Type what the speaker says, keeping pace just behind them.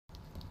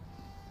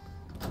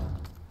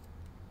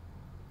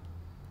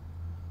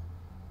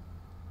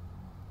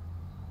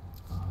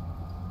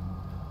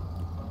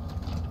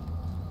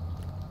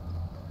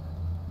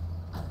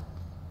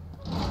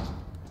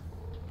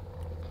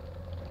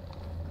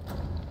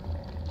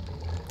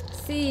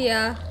See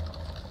ya.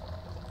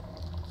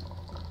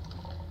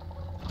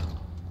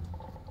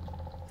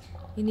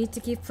 You need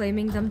to keep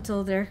flaming them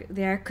till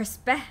they're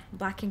crispy,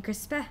 black and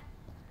crispy.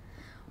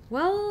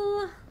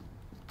 Well,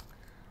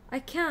 I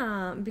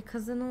can't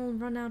because then I'll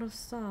run out of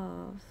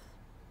stuff.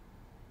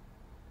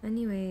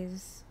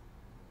 Anyways,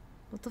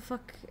 what the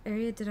fuck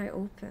area did I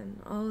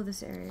open? Oh,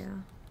 this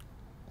area.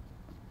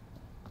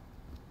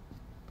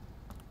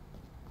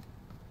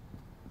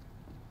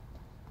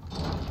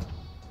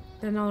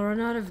 Then I'll run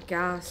out of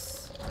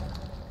gas.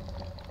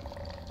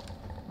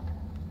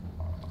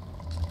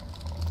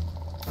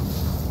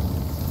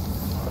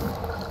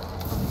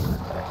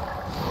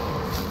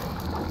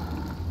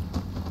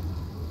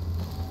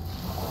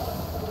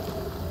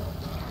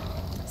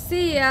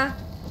 See ya.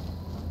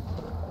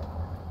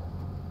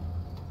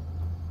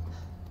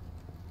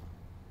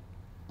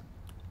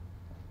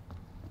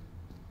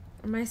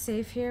 Am I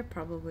safe here?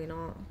 Probably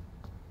not.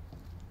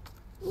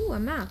 Ooh, a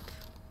map.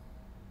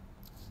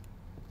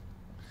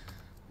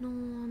 No,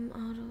 I'm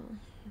out of...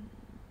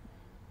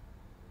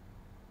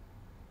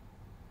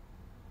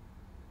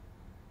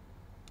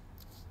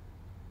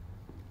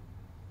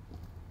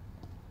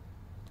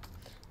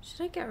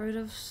 Should I get rid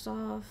of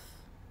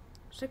stuff?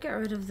 Should I get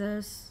rid of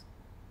this?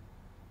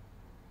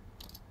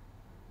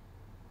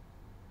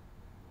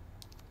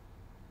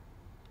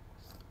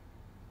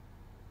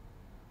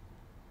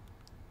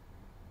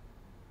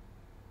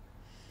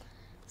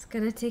 It's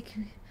gonna take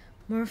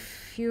more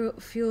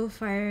fuel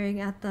firing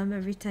at them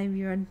every time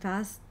you run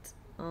past.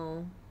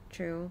 Oh,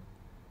 true.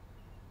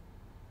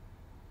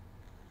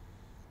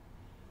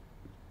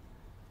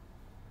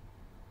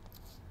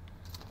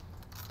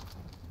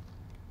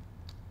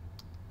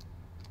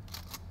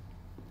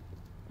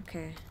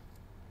 Okay.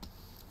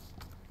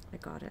 I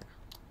got it.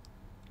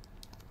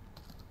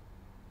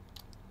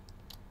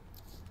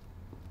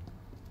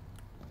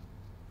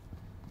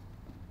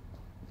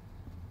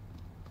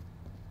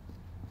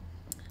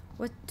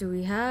 What do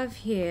we have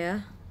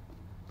here?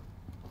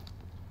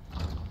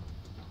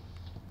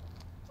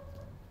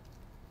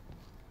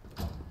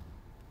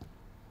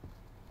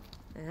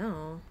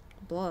 Oh,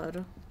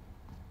 blood.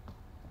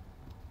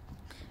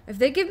 If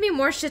they give me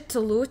more shit to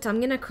loot, I'm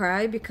gonna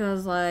cry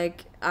because,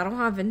 like, I don't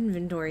have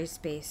inventory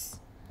space.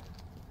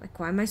 Like,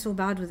 why am I so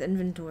bad with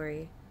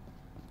inventory?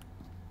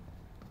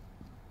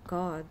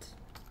 God.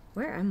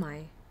 Where am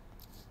I?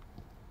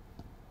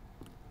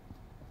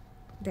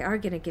 They are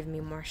gonna give me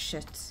more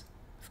shit.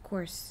 Of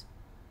course.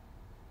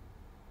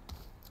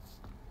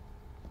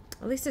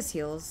 At least this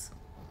heals.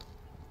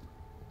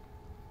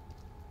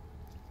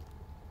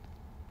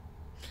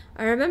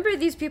 I remember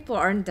these people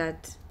aren't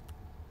dead.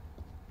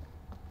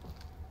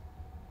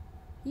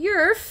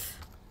 Yerf.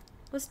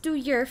 Let's do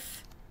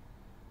Yerf.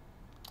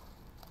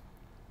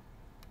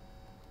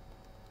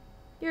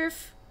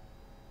 Yerf.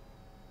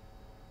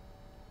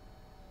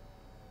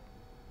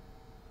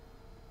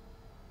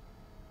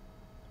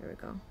 There we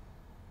go.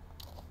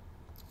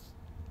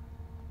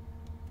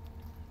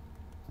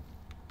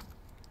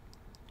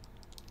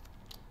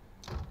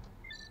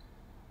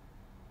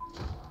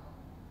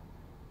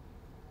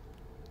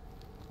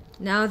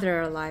 Now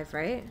they're alive,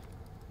 right?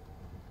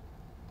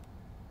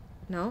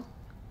 No?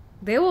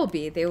 They will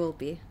be. They will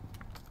be.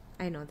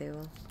 I know they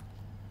will.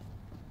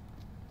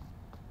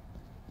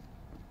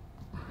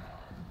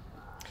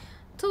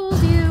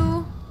 Told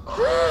you.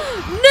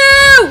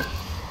 No!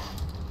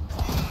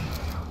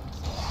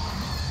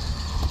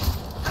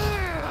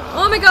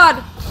 Oh my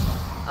god.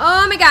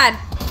 Oh my god.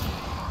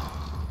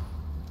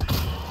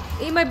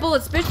 Eat my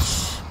bullets, bitch.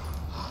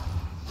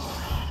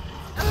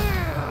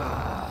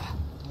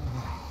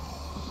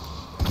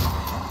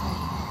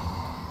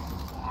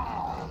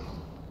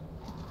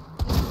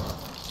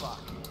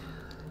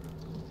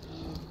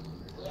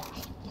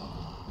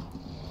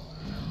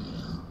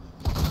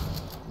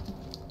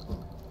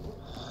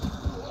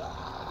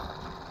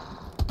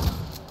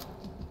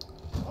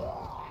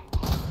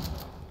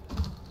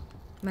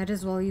 Might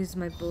as well use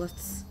my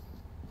bullets.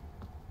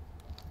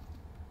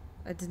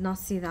 I did not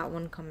see that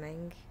one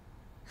coming.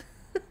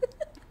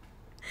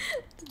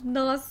 Did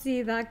not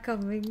see that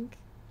coming.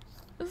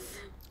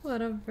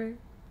 Whatever.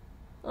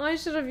 Oh, I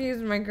should have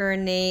used my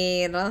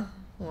grenade.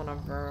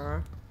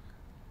 Whatever.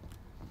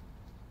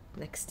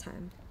 Next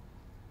time.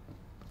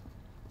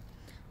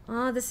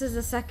 Oh, this is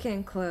the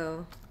second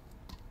clue.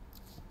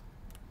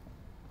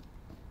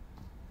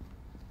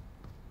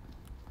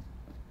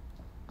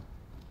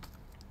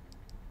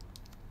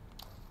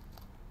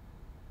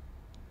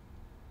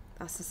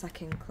 That's the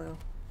second clue.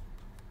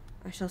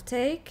 I shall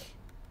take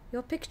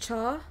your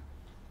picture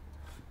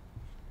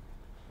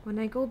when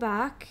I go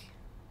back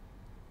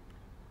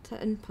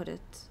to input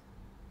it.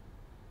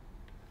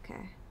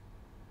 Okay.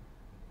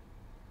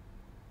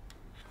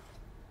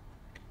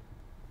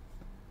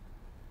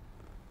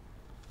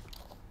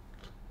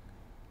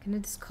 Gonna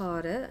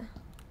discard it.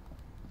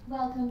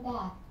 Welcome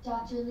back,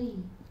 Dr.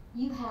 Lee.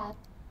 You have...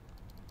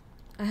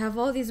 I have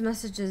all these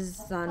messages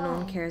that no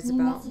one cares new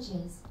about.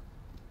 Messages.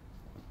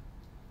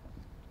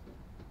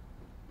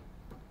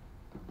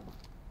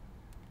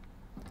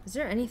 Is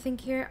there anything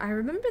here? I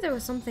remember there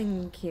was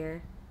something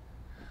here.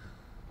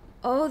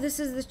 Oh, this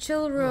is the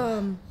chill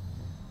room.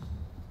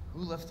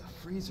 Who left the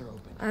freezer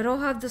open? I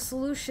don't have the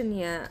solution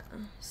yet,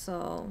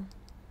 so...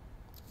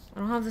 I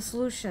don't have the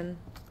solution.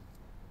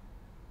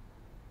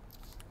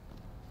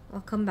 I'll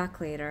come back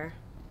later.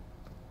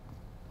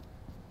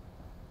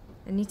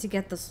 I need to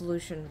get the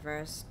solution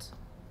first.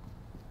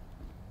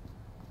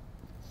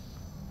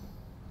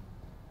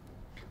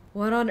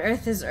 What on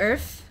earth is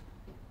Earth?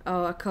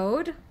 Oh, a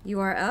code?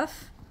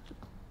 URF?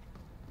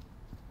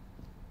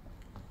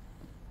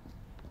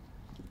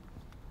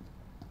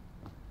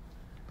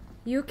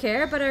 You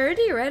care? But I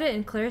already read it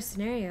in Claire's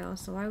scenario,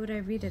 so why would I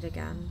read it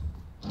again?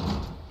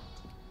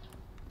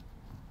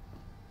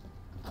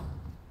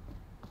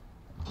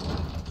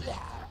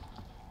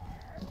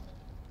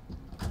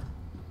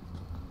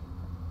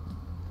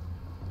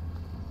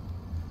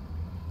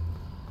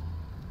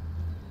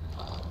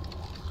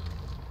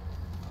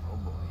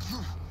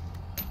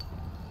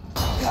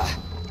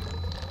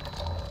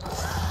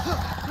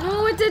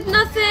 No, it did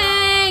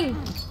nothing!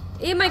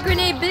 Eat my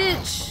grenade,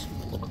 bitch!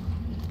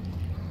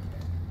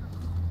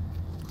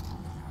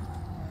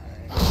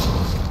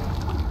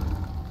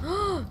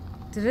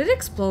 Did it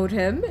explode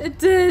him? It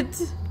did!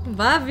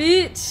 Bye,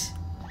 bitch!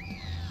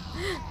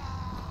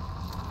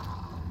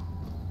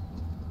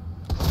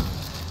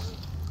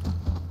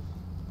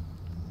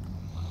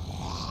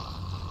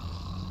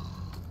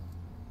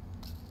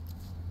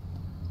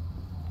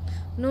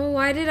 No,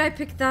 why did I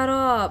pick that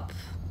up?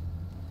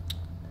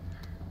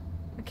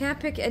 I can't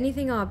pick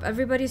anything up.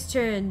 Everybody's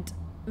turned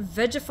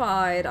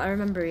vegified. I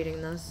remember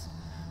reading this.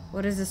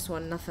 What is this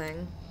one?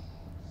 Nothing.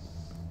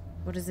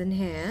 What is in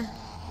here?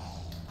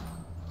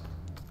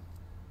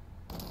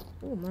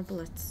 Oh, more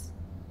bullets.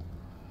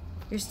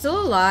 You're still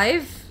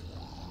alive?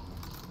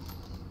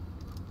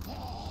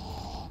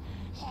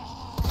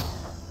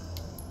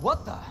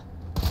 What the?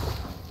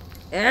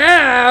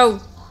 Ew!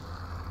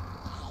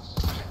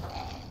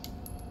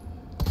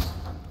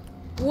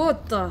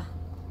 What the?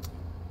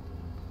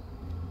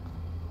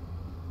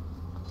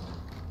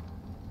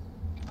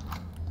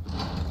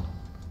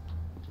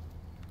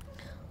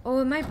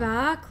 Oh, am I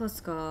back? Let's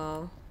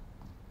go.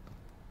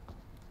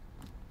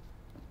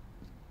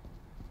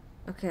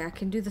 Okay, I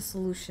can do the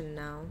solution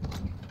now.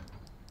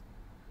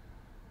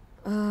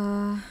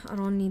 I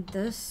don't need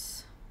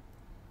this.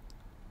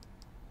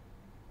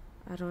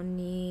 I don't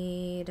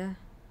need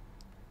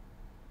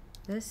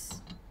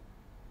this.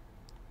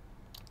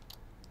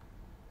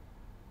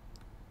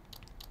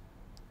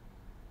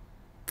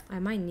 I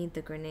might need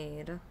the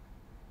grenade.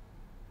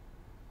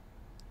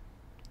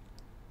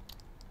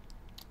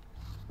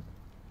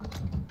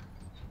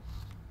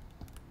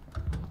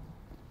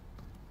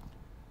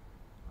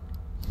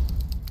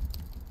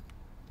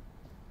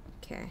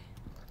 Okay.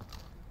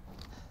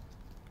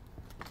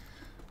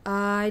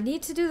 I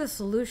need to do the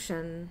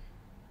solution.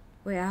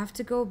 Wait, I have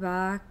to go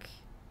back.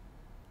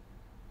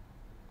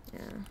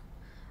 Yeah.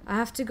 I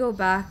have to go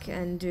back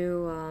and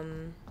do,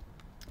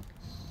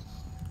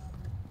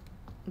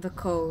 the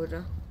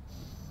code.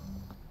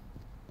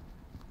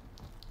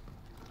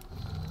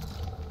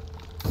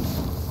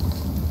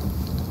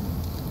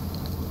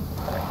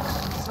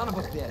 Son of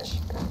a bitch.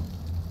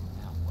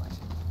 Now what?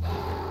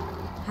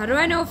 How do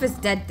I know if it's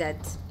dead?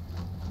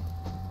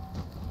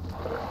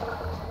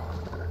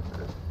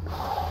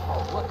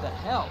 What the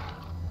hell?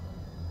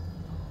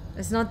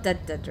 It's not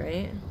dead,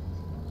 right?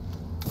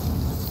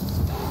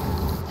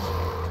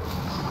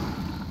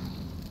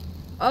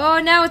 Oh,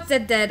 now it's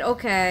dead.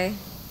 Okay.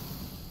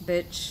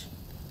 Bitch.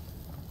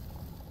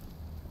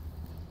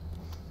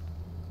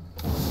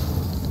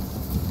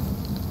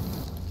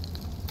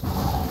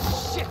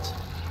 Shit!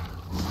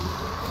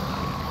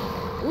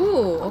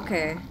 Ooh,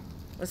 okay.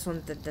 This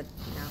one's dead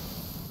now.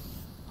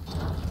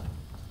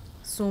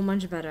 So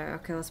much better.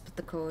 Okay, let's put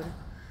the code.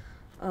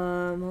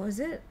 What was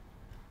it?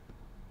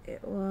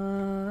 It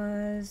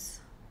was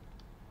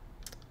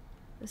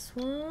this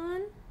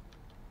one.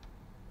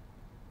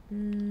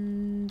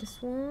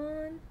 This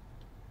one.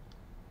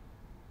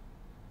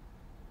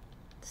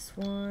 This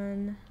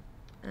one.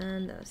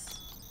 And this.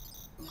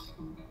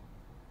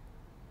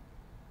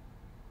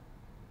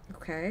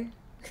 Okay.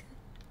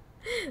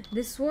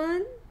 This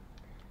one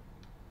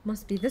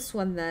must be this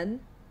one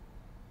then.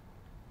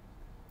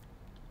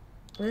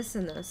 This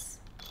and this.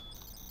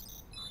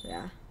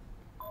 Yeah.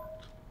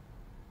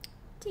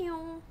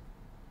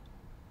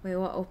 Wait,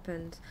 what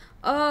opened?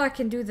 Oh, I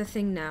can do the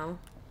thing now.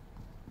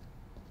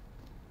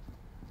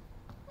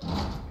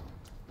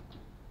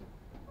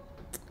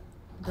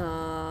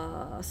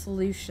 The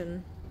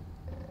solution.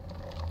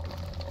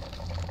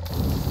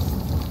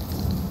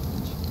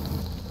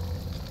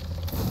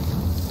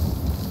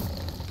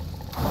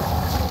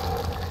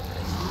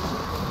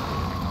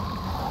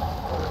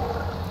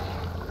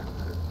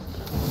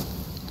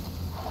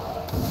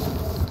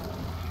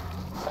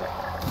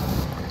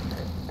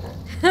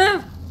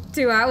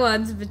 Two at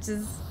once,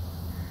 bitches.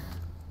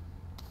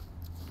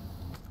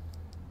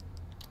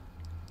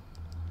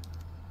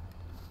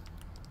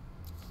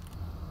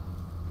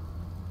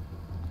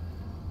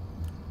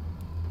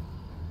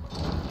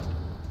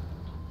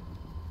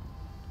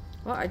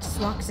 Well, I just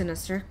walked in a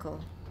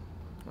circle.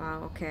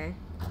 Wow, okay.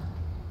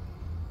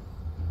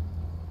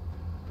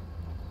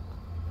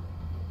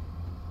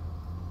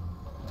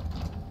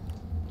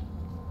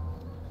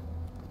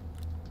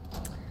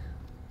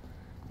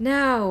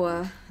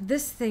 Now,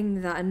 this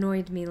thing that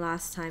annoyed me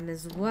last time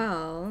as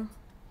well.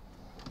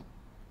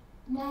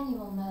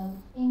 Manual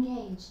mode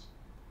engaged.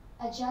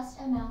 Adjust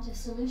amount of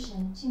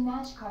solution to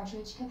match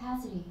cartridge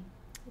capacity.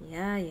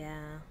 Yeah.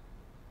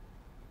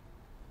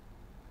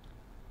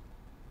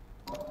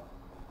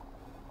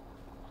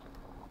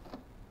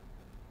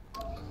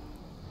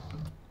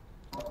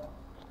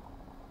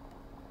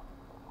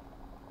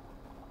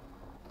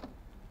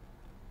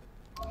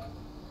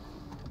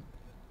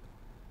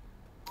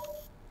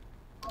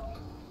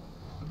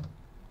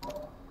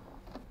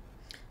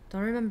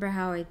 Don't remember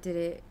how I did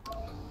it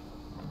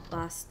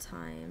last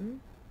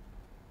time.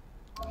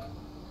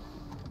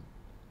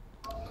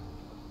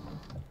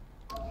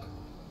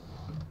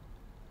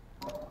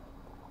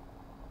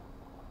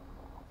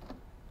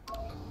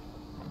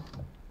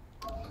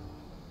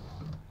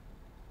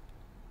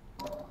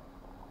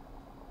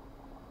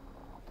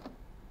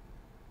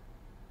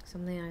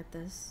 Something like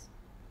this.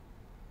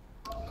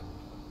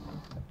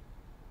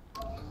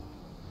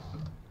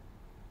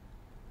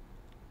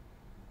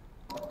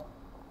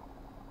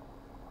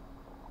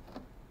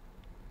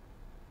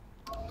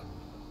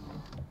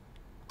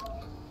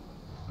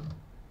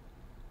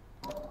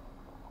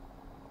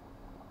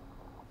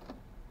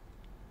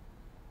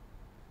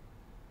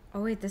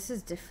 Oh wait, this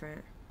is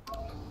different.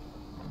 How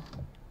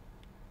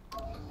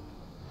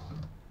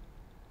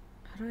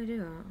do I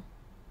do it?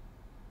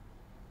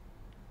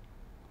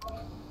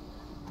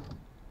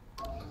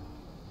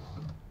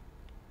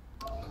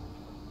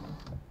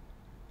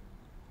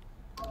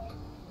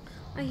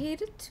 I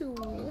hate it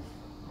too.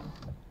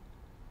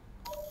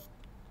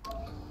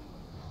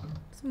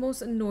 It's the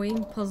most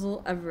annoying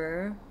puzzle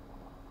ever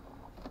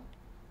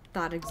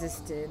that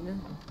existed.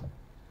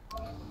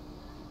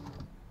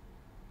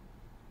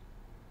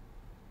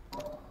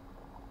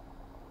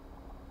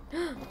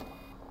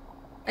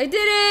 I did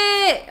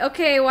it!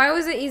 Okay, why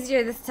was it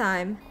easier this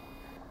time?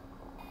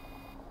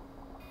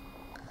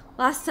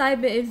 Last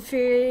time it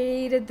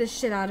infuriated the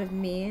shit out of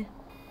me.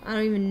 I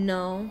don't even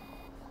know.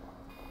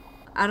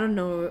 I don't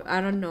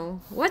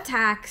know. What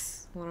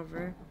tax?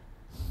 Whatever.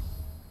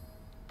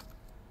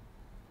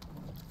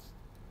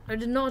 I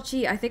did not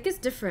cheat. I think it's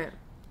different.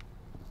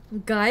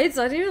 Guides?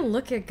 I didn't even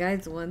look at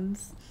guides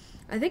once.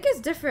 I think it's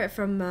different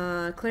from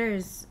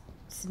Claire's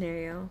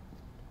scenario.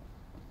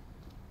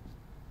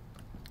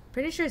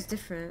 Pretty sure it's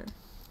different.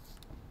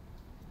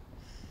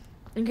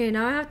 Okay,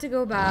 now I have to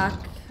go back.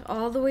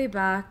 All the way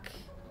back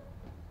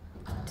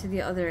to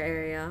the other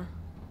area.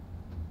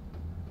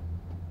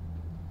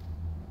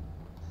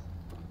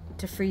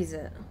 To freeze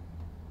it.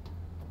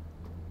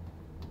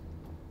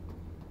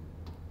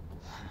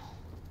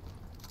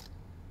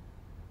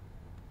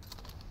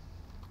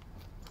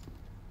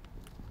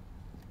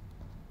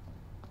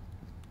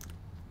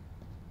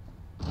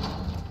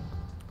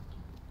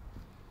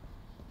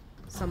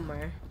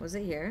 Somewhere. Was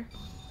it here?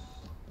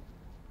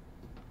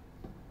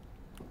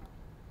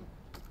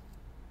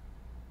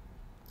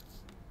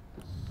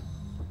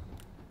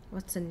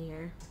 What's in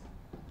here?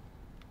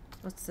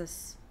 What's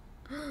this?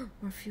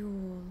 More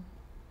fuel.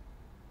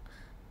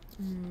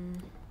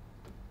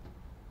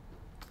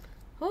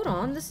 Hold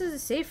on, this is a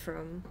safe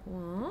room.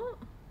 What?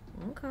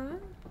 Okay.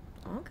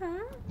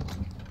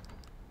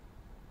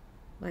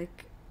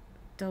 Like,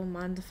 don't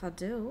mind if I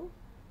do.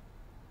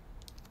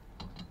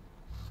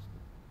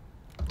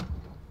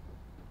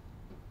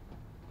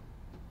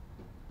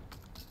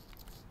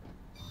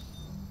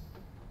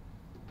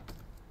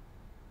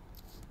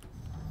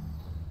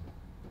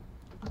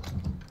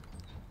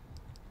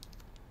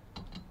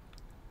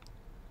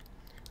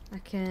 I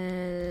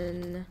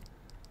can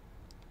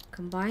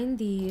combine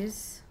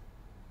these,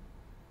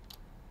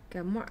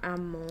 get more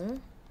ammo,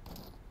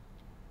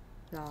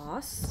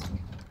 loss,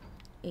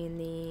 and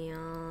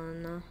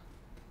then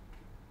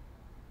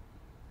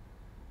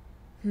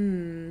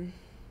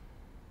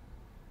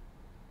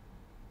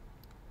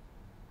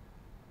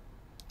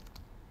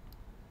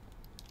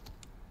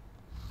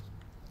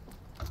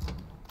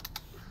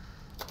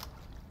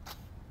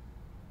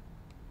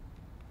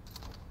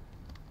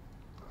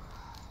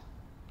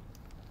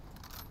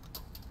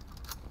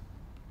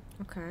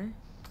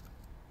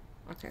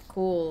okay,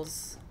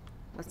 cools.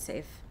 Let's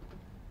save.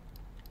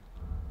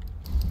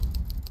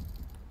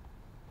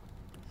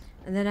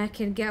 And then I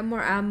can get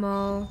more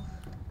ammo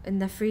in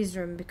the freeze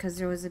room because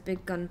there was a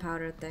big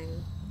gunpowder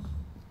thing.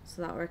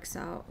 So that works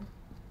out.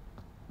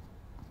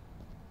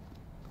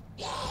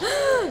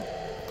 Oh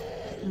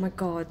my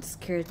god,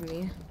 scared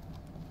me.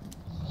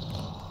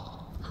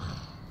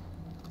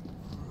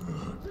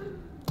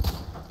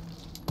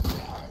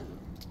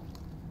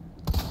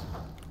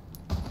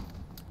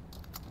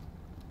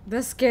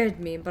 That scared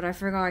me, but I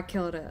forgot I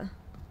killed it.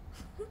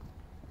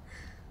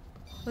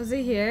 Was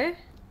it here?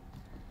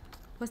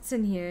 What's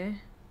in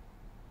here?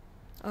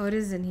 Oh, it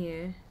is in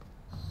here.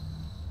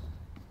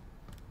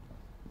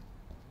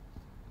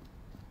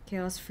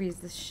 Okay, let's freeze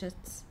this shit.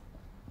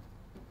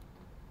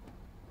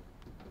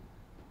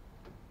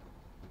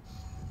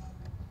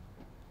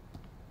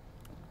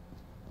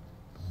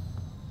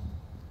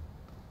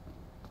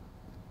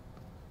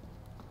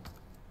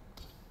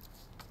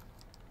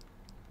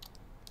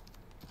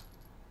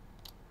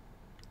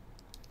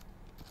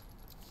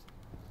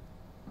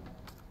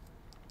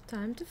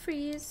 Time to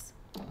freeze.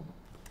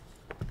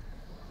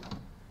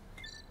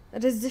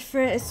 It is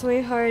different, it's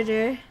way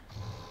harder.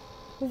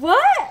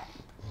 What?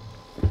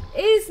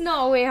 It's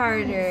not way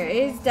harder.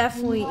 It's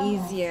definitely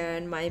easier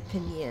in my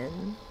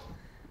opinion.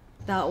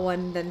 That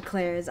one than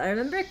Claire's. I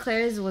remember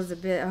Claire's was a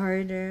bit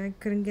harder.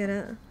 I couldn't get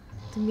it.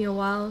 Took me a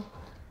while.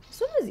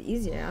 This one was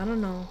easier. I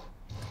don't know.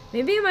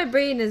 Maybe my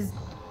brain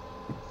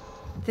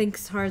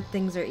thinks hard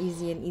things are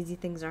easy and easy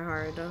things are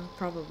hard.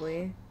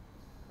 Probably.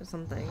 Or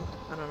something.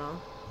 I don't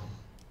know.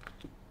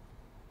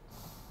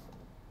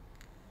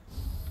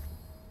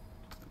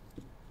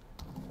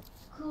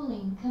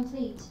 Cooling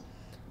complete.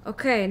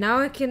 Okay, now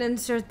I can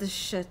insert the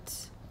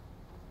shit.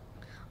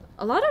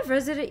 A lot of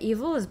Resident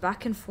Evil is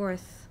back and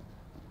forth,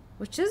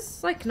 which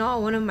is like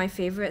not one of my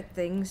favorite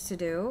things to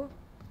do.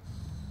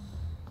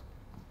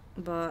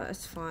 But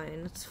it's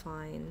fine, it's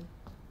fine.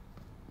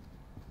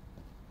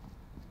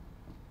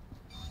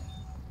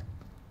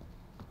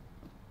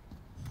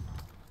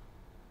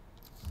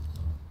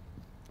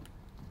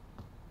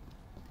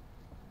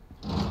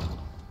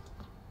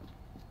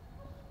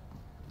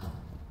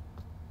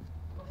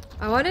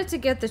 I wanted to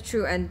get the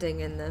true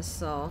ending in this,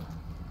 so...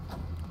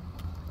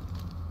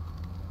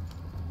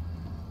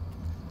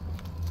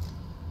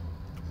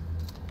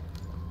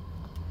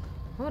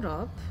 Hold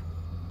up.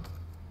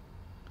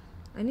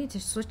 I need to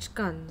switch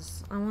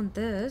guns. I want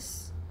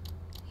this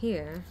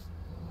here.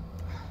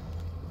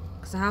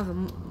 Because I have a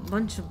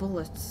bunch of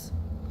bullets.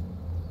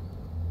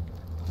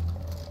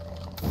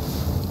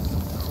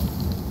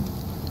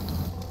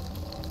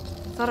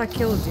 Thought I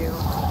killed you.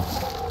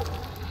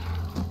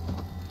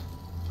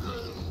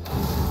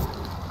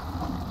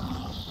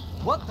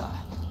 What the?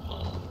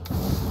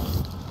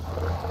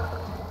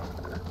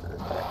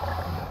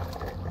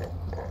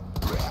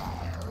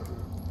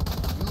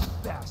 You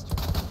bastard.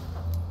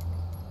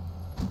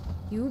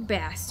 You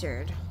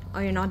bastard. Oh,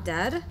 you're not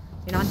dead?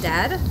 You're not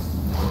dead?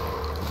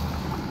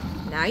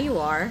 Now you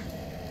are.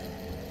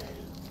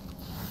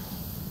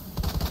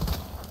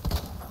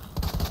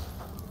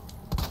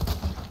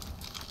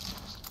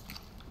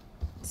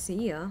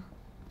 See ya.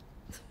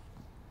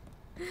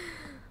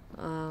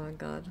 Oh my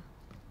god.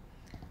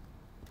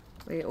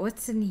 Wait,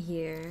 what's in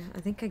here?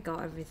 I think I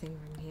got everything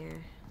from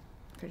here.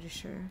 Pretty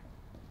sure.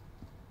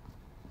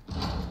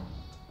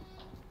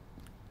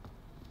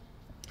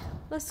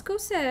 Let's go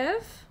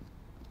save.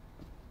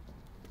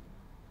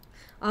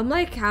 I'm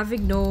like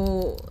having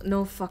no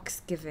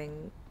fucks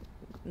giving.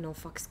 No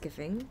fucks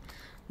giving.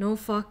 No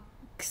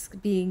fucks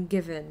being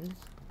given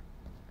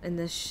in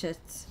this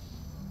shit.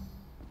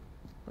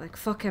 Like,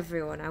 fuck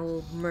everyone. I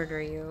will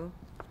murder you.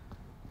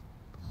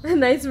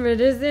 Nice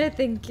murders there,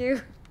 thank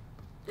you.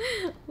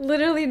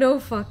 Literally no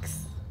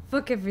fucks.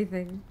 Fuck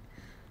everything.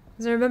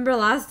 Because I remember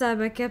last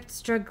time I kept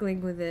struggling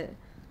with it.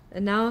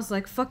 And now it's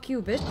like, fuck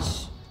you,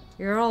 bitch.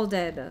 You're all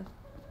dead.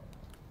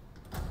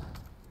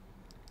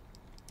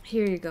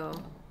 Here you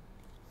go.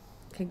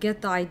 Can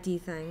get the ID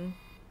thing.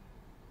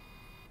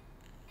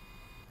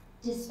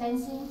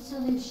 Dispensing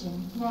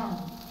solution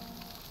now.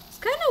 It's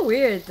kind of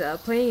weird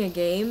playing a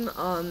game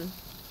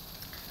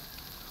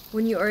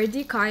when you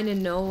already kind of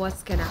know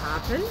what's gonna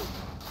happen.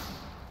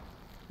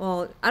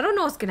 Well, I don't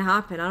know what's gonna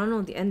happen. I don't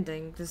know the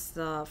ending. This is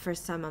the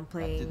first time I'm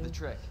playing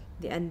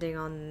the ending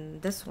on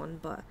this one,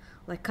 but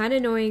like kind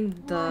of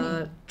knowing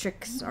the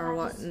tricks or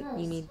what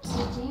you need,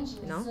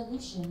 you know?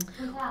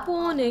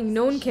 Warning,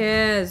 no one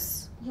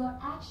cares. Your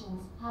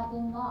actions have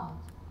been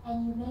logged,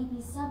 and you may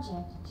be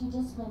subject to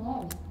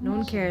disciplinary. No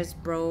one cares,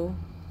 bro.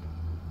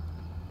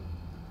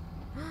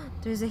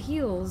 There's a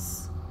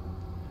heals.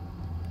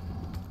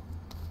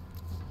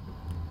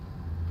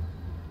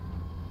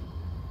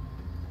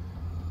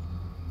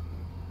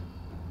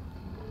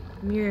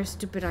 Mere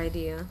stupid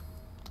idea.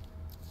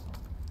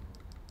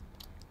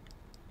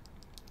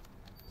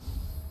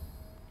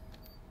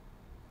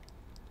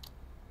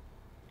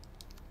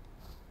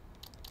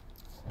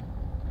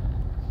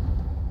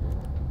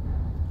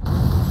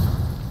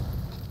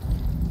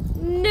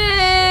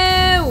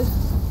 No!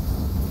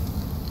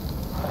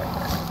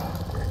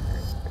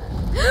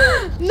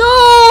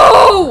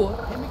 No!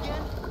 Him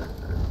again?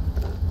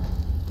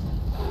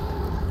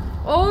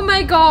 Oh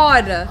my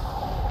god!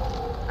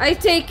 I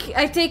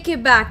take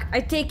it back. I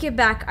take it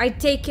back. I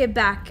take it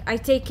back. I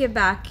take it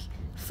back.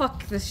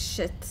 Fuck this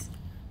shit.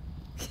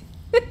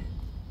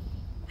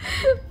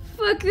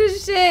 Fuck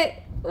this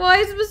shit. Why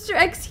is Mr.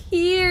 X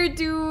here,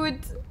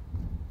 dude?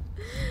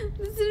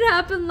 This didn't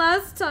happen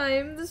last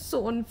time. This is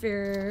so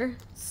unfair.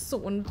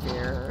 So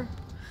unfair.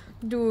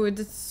 Dude,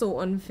 it's so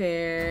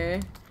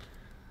unfair.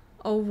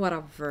 Oh,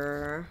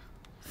 whatever.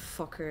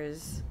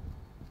 Fuckers.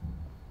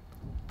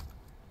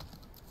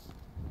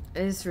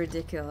 It's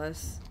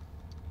ridiculous.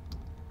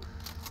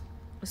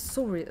 This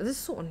is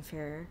so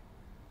unfair.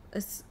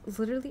 It's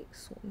literally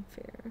so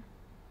unfair.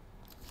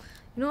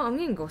 You know what? I'm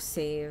gonna go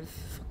save.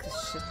 Fuck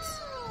this shit.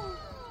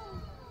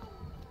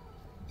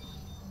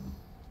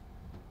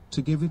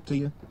 To give it to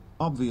you,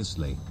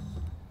 obviously.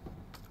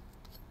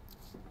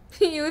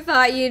 You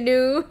thought you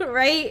knew,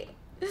 right?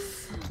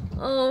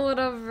 Oh,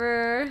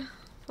 whatever.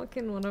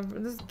 Fucking whatever.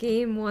 This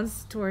game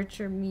wants to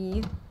torture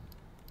me.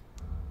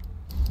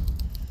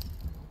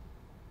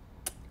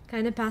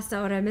 Kind of passed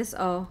out what I missed.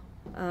 Oh.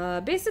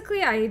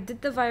 Basically, I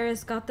did the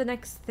virus, got the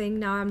next thing.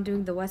 Now I'm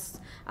doing the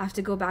west. I have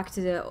to go back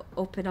to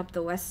open up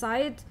the west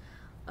side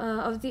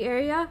of the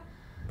area.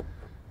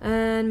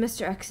 And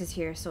Mr. X is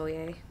here, so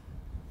yay.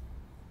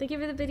 Thank you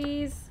for the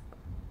biddies.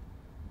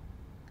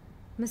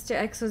 Mr.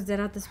 X was dead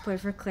at this point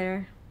for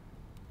Claire.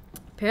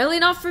 Apparently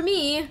not for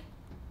me.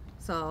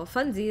 So,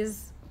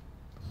 funsies.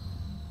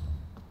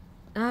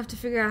 I have to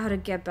figure out how to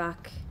get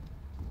back.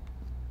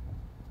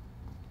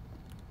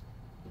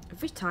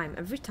 Every time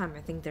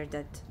I think they're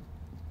dead.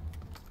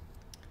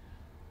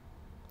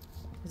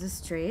 Is this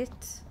straight?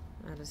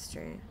 That is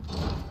straight.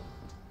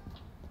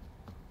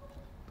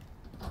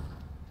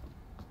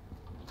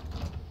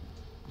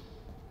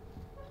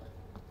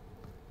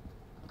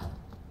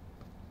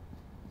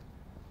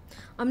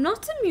 I'm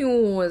not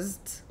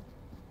amused.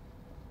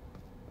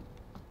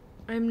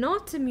 I'm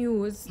not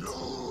amused.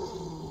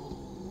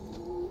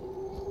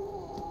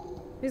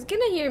 He's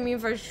gonna hear me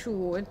if I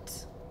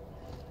shoot.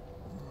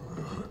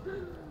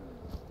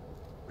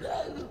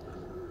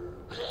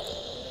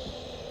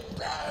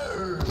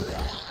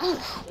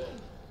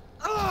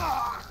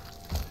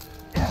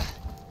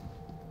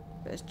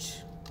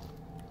 Bitch.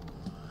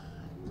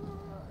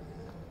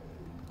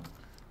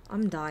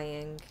 I'm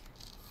dying.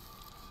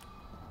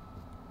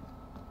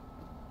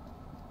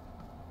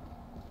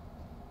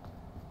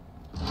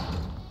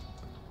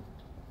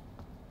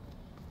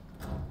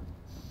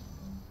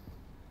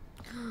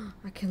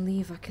 I can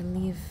leave, I can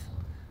leave.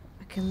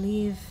 I can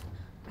leave.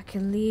 I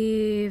can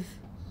leave.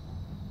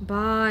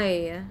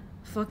 Bye.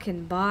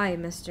 Fucking bye,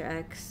 Mr.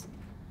 X.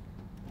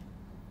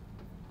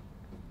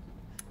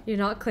 You're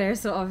not Claire,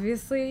 so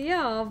obviously,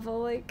 yeah, but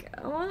like,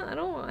 I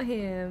don't want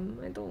him.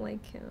 I don't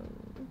like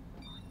him.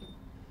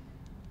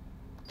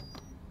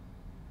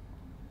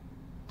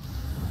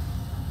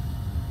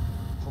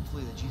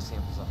 Hopefully the G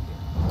sample's up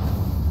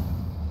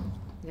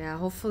here. Yeah,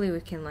 hopefully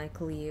we can like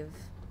leave.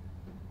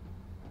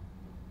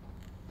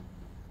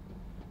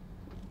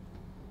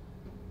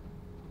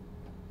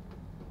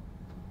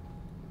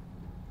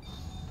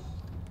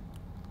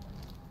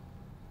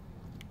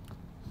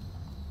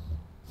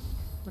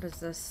 What is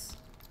this?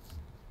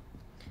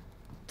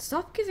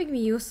 Stop giving me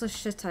useless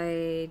shit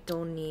I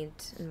don't need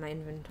in my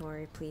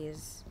inventory,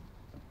 please.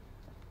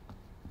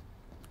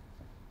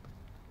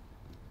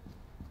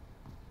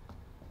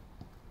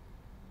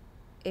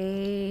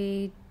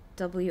 AWS.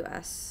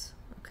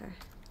 Okay.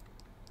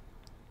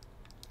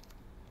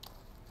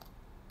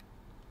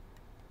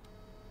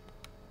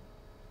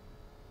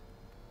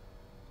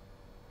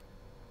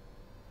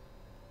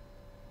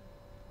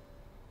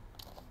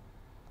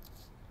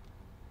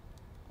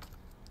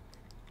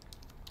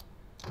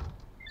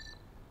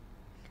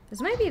 This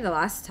might be the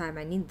last time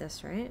I need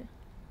this, right?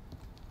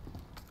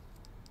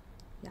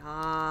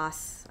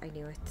 Yes, I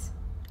knew it.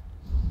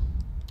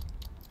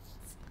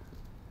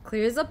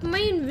 Clears up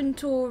my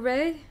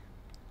inventory.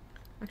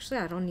 Actually,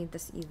 I don't need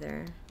this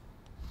either.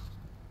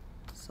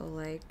 So,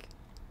 like,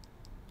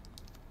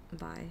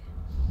 bye.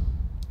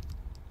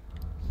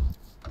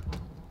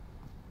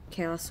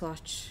 Okay, let's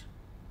watch.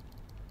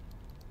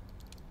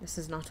 This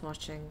is not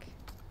watching.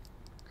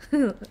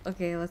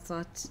 Okay, let's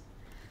watch.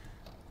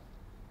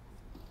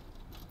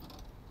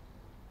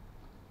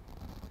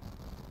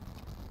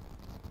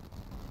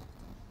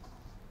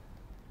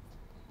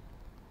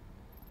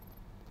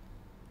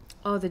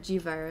 Oh, the G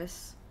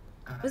virus.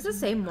 It's the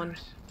same one.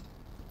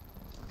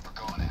 We're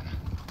going in.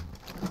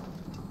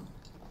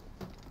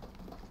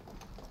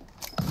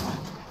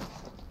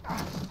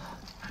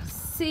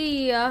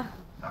 See ya.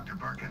 Dr.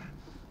 Birkin,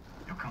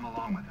 you'll come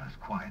along with us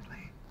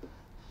quietly. You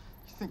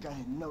think I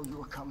didn't know you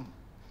were coming?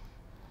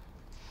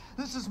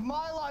 This is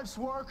my life's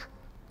work.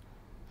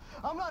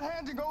 I'm not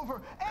handing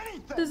over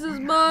anything. This is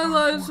my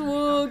life's Dr.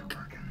 work.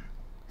 Birkin.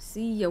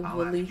 See ya, I'll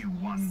Willy. ask you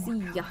one more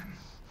See ya. time.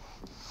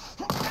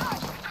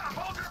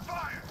 Hold your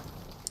fire!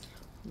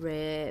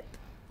 Rip.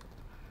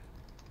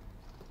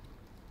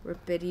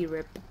 Rippity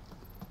rip.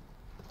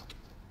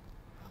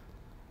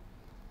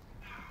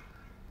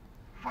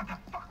 What the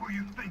fuck were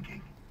you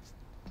thinking?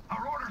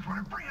 Our orders were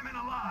to bring him in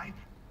alive.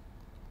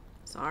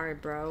 Sorry,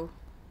 bro.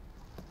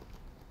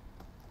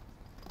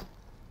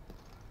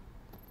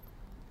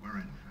 We're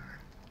in, sir.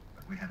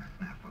 But we had a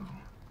snafu.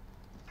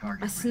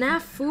 Target A resisted.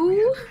 snafu? We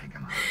had to take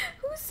him out.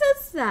 Who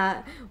says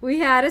that? We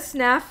had a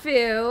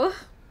snafu.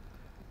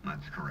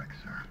 That's correct,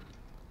 sir.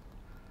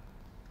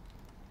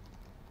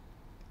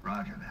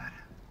 Roger that.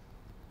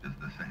 Just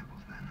the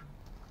samples, then.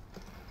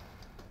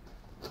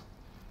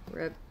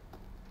 Rip.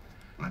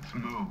 Let's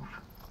move.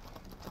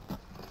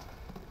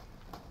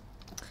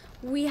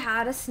 We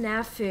had a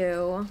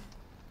snafu.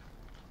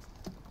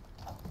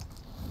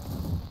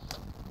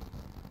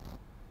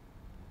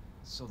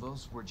 So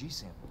those were G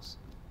samples.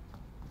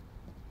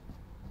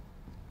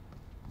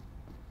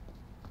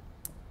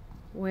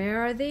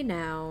 Where are they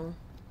now?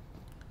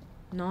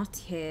 Not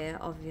here,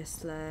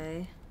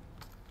 obviously.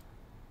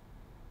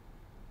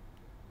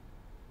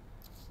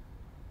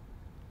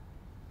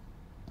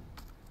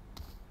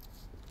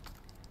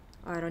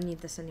 Oh, I don't need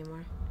this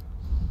anymore.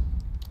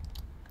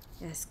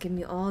 Yes, give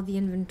me all the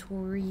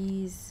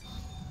inventories.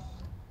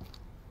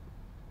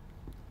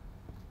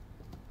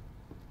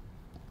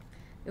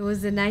 It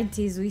was the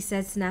 90s, we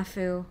said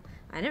snafu.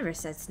 I never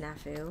said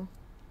snafu.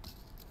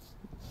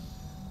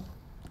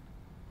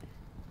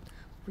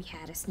 We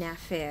had a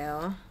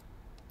snafu.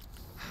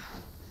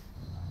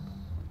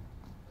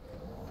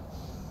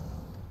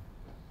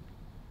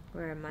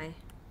 Where am I?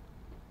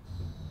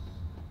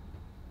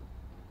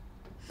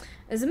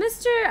 Is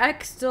Mr.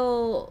 X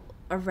still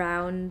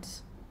around?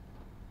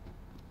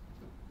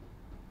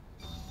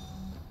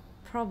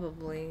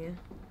 Probably.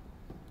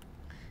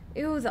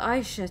 Ew, the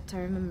eye shit, I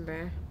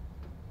remember.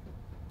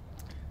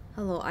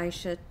 Hello, eye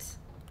shit.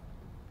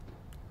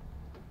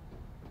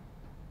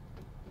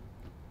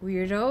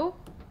 Weirdo?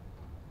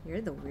 You're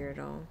the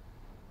weirdo.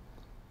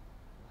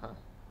 Huh.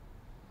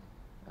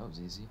 That was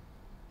easy.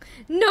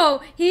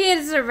 No, he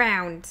is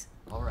around.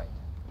 Alright,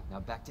 now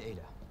back to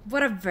Ada.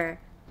 Whatever.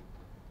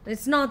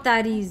 It's not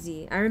that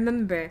easy. I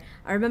remember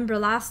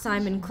last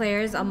time in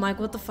Claire's, I'm like,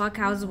 what the fuck?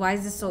 Why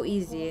is this so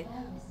easy?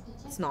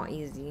 It's not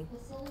easy.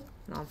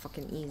 Not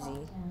fucking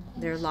easy.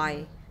 They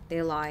lie.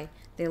 They lie.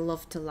 They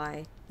love to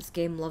lie. This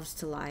game loves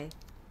to lie.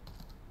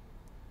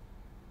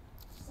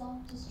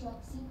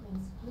 Self-destruct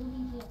sequence will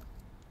begin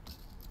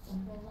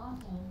when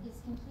lockdown is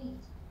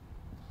complete.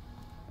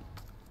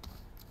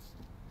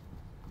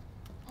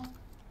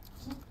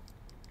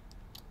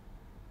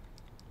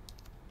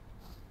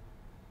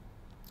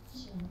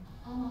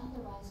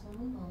 Unauthorized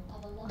removal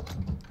of a load.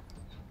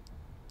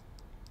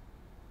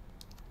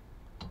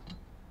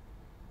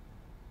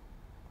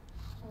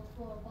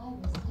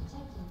 Virus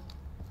detected.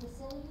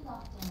 Facility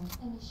lockdown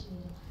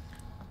initiated.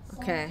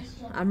 Okay,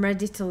 I'm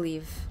ready to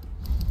leave.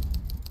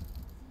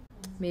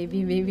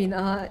 Maybe, maybe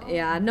not.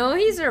 Yeah, no,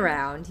 he's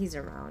around. He's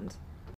around.